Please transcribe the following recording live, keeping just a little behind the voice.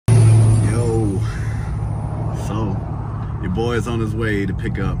Your boy is on his way to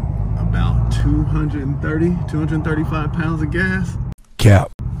pick up about 235 pounds of gas.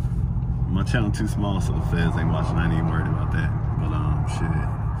 Cap. My channel too small, so the feds ain't watching. I ain't even worried about that. But shit,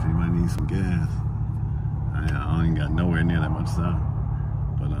 if anybody needs some gas, I ain't got nowhere near that much stuff.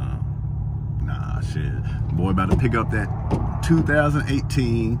 But nah, shit. Boy about to pick up that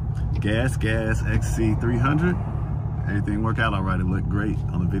 2018 Gas XC300. Everything worked out all right. It looked great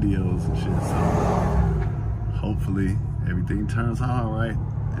on the videos and shit. So hopefully everything turns out all right.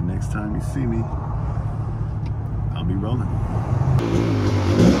 And next time you see me, I'll be rolling.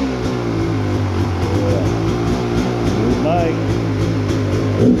 Good night.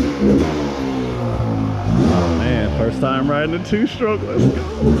 Oh man, first time riding a two-stroke. Let's go.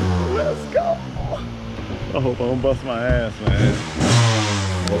 Let's go. I hope I don't bust my ass, man.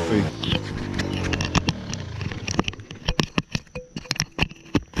 We'll see.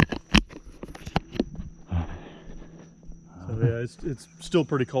 So yeah, it's still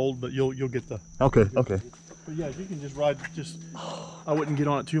pretty cold, but you'll get the. Okay. But yeah, you can just ride. I wouldn't get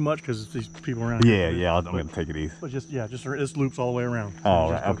on it too much because these people around. Yeah. I'm gonna take it easy. But just this loops all the way around.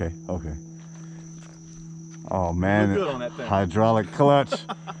 Oh, right. Okay. Oh man, good on that thing. Hydraulic clutch.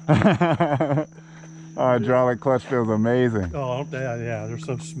 Hydraulic clutch feels amazing. Oh yeah, they're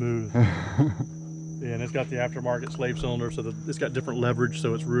so smooth. Yeah, and it's got the aftermarket slave cylinder, so it's got different leverage,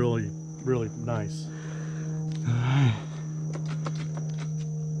 so it's really nice.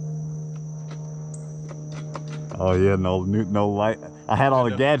 Oh yeah, no light. I had all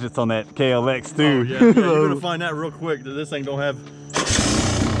the gadgets on that KLX too. Oh, yeah, you're gonna find that real quick that this thing don't have.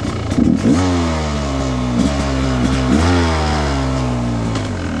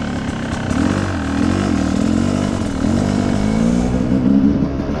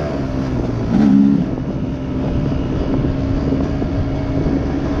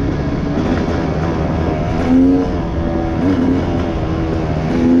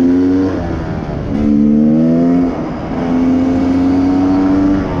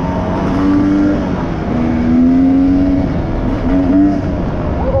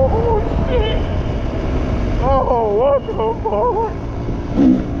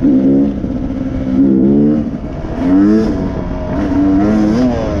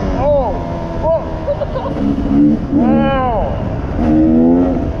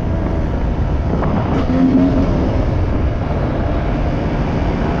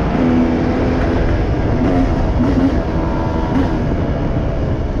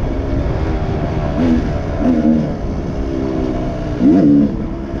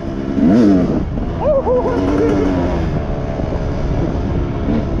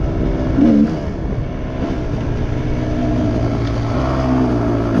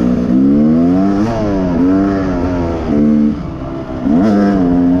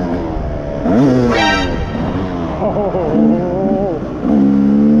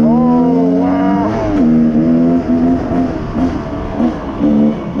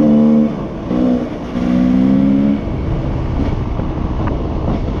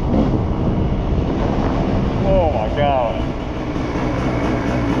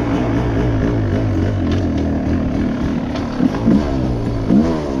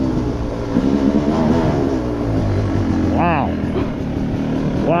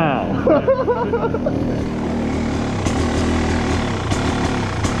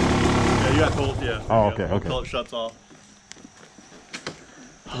 Yeah, you got cold, yeah. Oh, okay. Until it shuts off.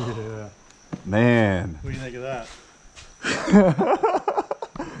 Yeah. Man. What do you think of that?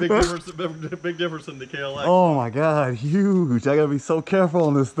 Big difference in the KLX. Oh my God, huge. I gotta be so careful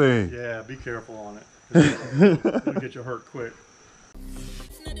on this thing. Yeah, be careful on it. It'll get you hurt quick.